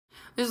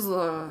This is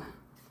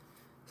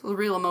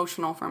real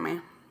emotional for me.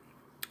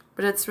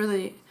 But it's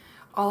really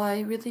all I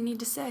really need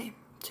to say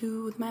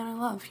to the man I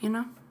love, you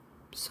know?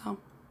 So.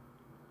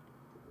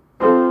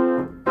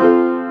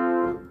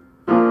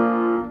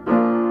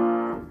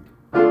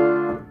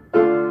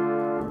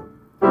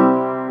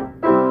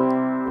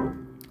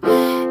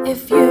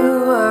 If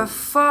you were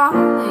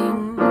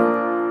falling,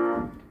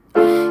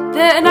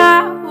 then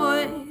I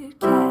would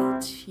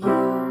catch you.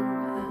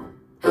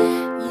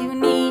 You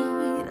need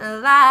a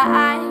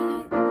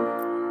light,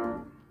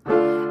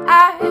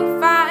 I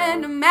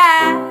find a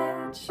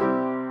match,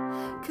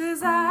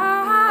 'cause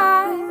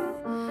I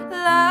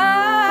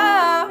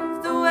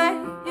love the way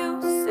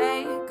you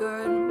say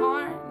good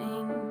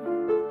morning,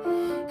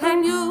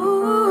 and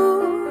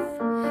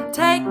you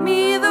take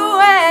me the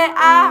way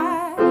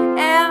I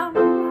am.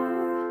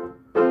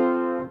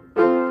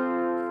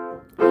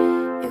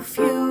 If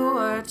you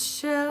were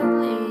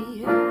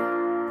chilly,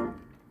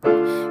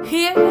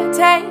 here,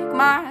 take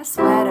my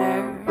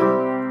sweater.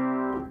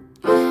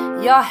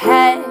 Your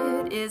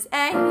head is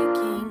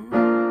aching,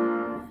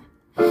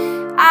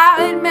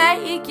 I'd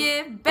make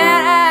it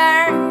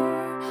better,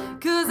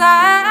 'cause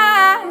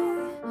I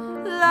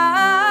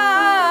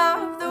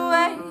love the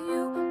way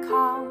you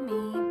call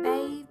me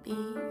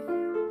baby,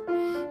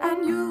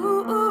 and you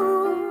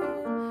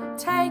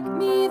take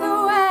me the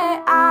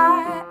way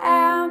I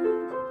am.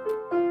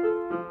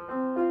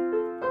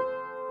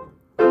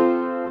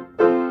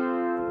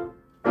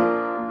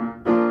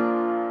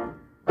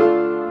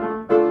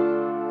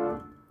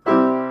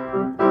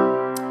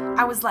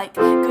 I was like,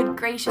 good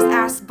gracious,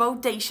 ass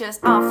bodacious,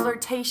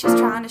 flirtatious,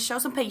 trying to show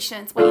some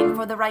patience, waiting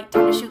for the right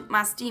time to shoot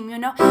my steam, you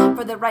know,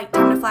 for the right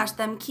time to flash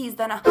them keys,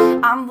 then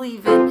I'm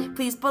leaving,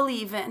 please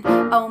believe in,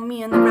 oh,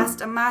 me and the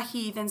rest of my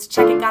heathens,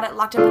 check it, got it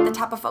locked up at the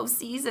top of 4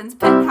 seasons,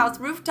 penthouse,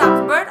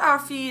 rooftops, bird are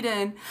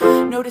feeding,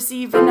 no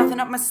deceiving, nothing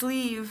up my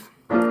sleeve,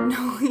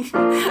 no,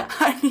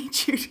 I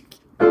need you to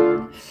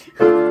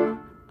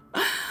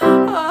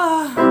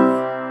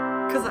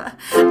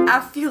I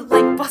feel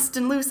like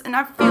busting loose and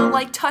I feel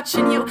like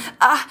touching you.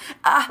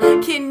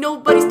 Can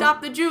nobody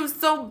stop the juice?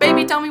 So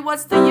baby, tell me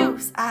what's the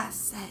use? I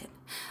said,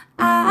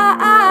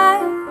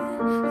 I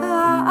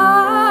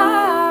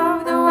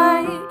love the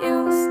way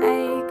you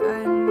say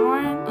good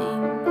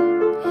morning,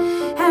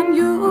 and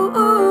you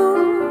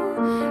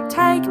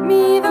take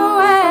me the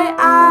way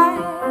I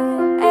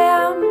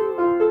am.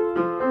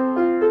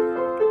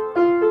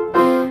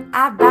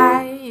 I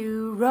buy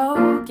you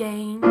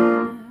Rogaine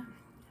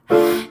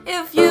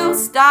if you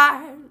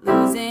start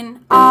losing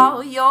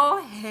all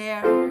your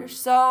hair,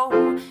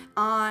 so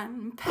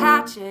on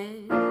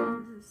patches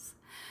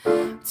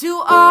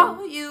to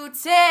all you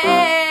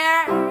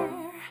tear,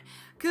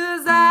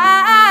 'cause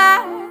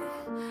I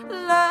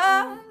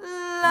love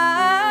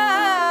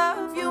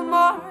you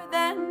more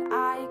than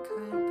I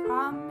could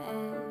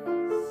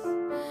promise,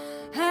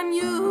 and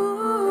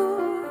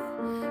you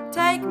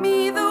take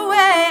me the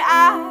way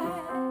I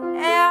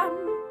am.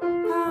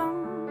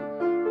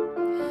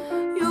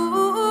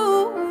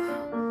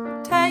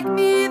 Take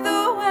me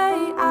the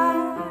way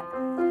I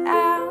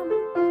am.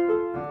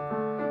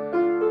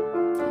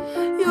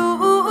 You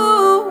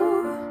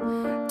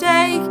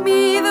take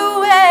me the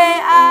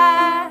way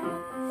I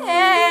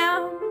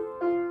am.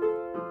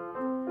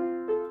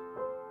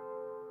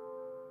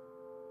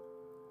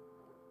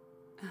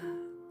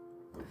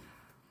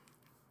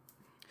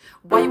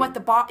 Why you at the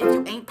bar if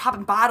you ain't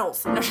popping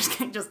bottles? No, just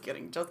kidding, just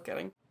kidding, just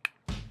kidding.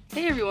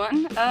 Hey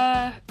everyone,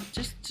 I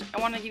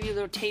want to give you a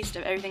little taste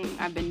of everything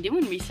I've been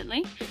doing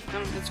recently.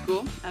 At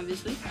school,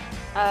 obviously,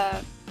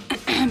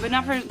 but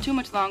not for too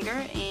much longer,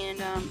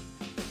 and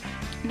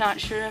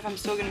not sure if I'm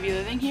still going to be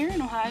living here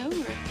in Ohio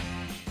or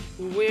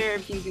where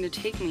everything's going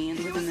to take me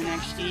within the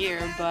next year,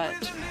 but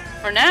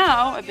for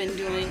now, I've been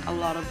doing a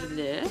lot of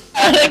this.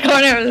 The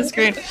corner of the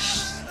screen.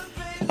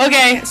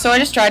 Okay, so I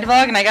just tried to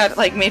vlog and I got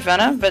like made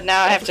fun of, but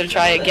now I have to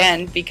try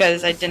again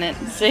because I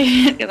didn't say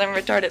it because I'm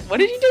retarded.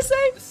 What did you just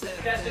say?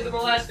 Chester the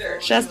molester.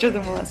 Chester the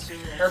molester.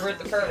 Herbert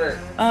the pervert.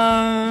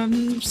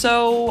 I'm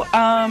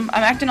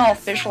acting all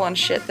official and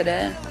shit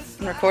today.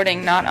 I'm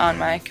recording not on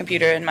my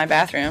computer in my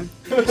bathroom.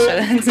 So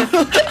that's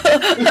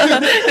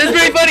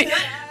pretty funny.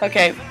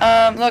 Okay,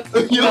 look,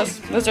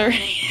 those are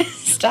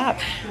stop.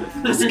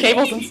 There's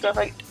cables and stuff.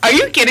 Are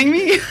you kidding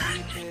me?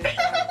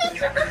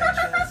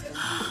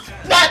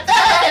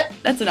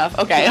 That's enough.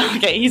 Okay,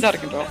 okay, he's out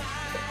of control.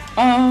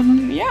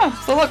 Yeah,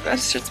 so look, that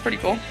shit's pretty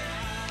cool.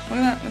 Look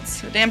at that,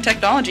 that's damn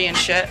technology and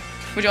shit.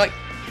 Would you like,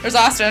 there's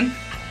Austin.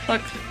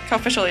 Look how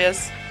official he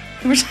is.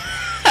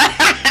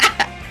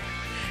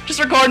 Just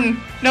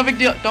recording, no big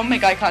deal. Don't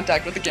make eye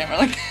contact with the camera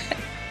like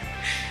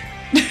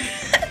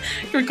that.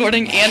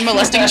 Recording and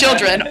molesting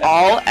children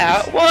all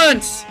at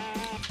once.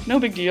 No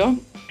big deal.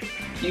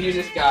 You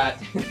just got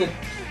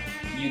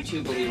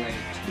YouTube-ly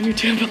raped.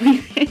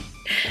 YouTube-ly raped.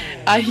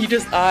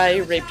 I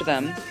raped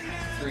them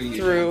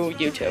through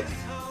YouTube.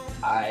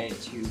 I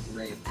too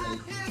rape. I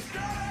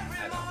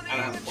don't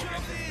have a book.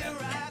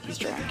 He's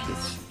drunk.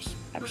 He's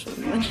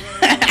absolutely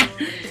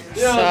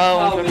so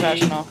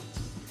unprofessional.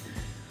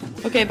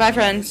 Okay, bye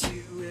friends.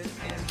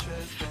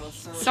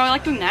 So I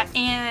like doing that,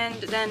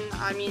 and then,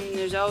 I mean,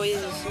 there's always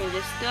some of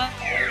this stuff.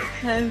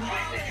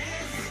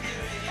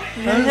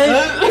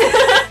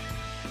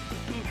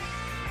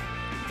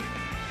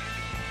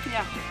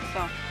 Yeah,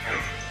 so.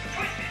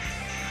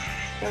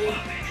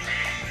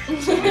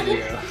 It's a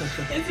video.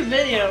 It's a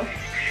video.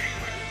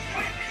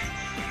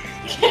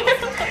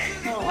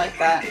 I don't like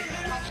that.